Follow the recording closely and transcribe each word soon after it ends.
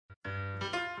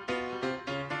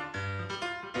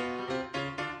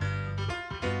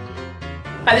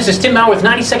Hi, this is Tim Maurer with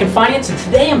 90-Second Finance, and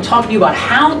today I'm talking to you about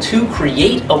how to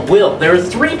create a will. There are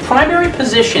three primary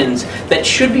positions that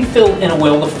should be filled in a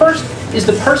will. The first is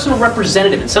the personal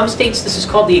representative. In some states, this is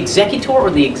called the executor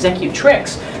or the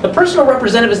executrix. The personal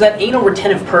representative is that anal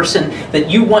retentive person that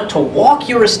you want to walk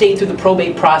your estate through the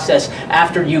probate process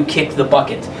after you kick the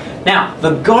bucket. Now,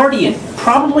 the guardian,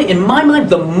 probably in my mind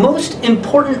the most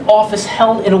important office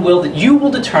held in a will that you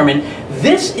will determine.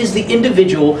 This is the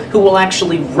individual who will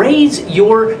actually raise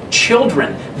your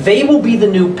children. They will be the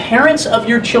new parents of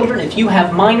your children. If you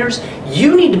have minors,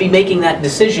 you need to be making that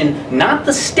decision, not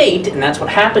the state, and that's what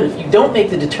happened if you don't make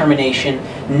the determination.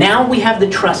 Now we have the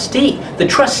trustee. The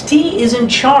trustee is in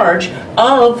charge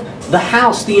of the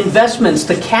house, the investments,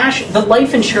 the cash, the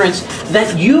life insurance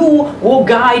that you will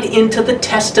guide into the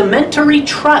testamentary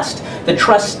trust. The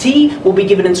trustee will be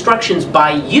given instructions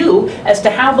by you as to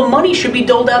how the money should be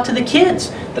doled out to the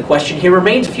kids. The question here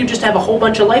remains, if you just have a whole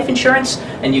bunch of life insurance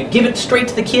and you give it straight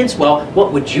to the kids, well,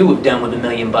 what would you have done with $1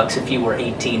 million if you were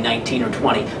 18, 19, or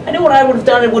 20? I know what I would have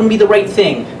done. It wouldn't be the right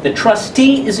thing. The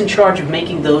trustee is in charge of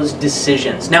making those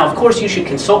decisions. Now, of course, you should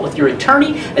consult with your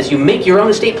attorney as you make your own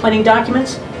estate planning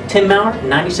documents. Tim Maurer,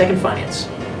 90-Second Finance.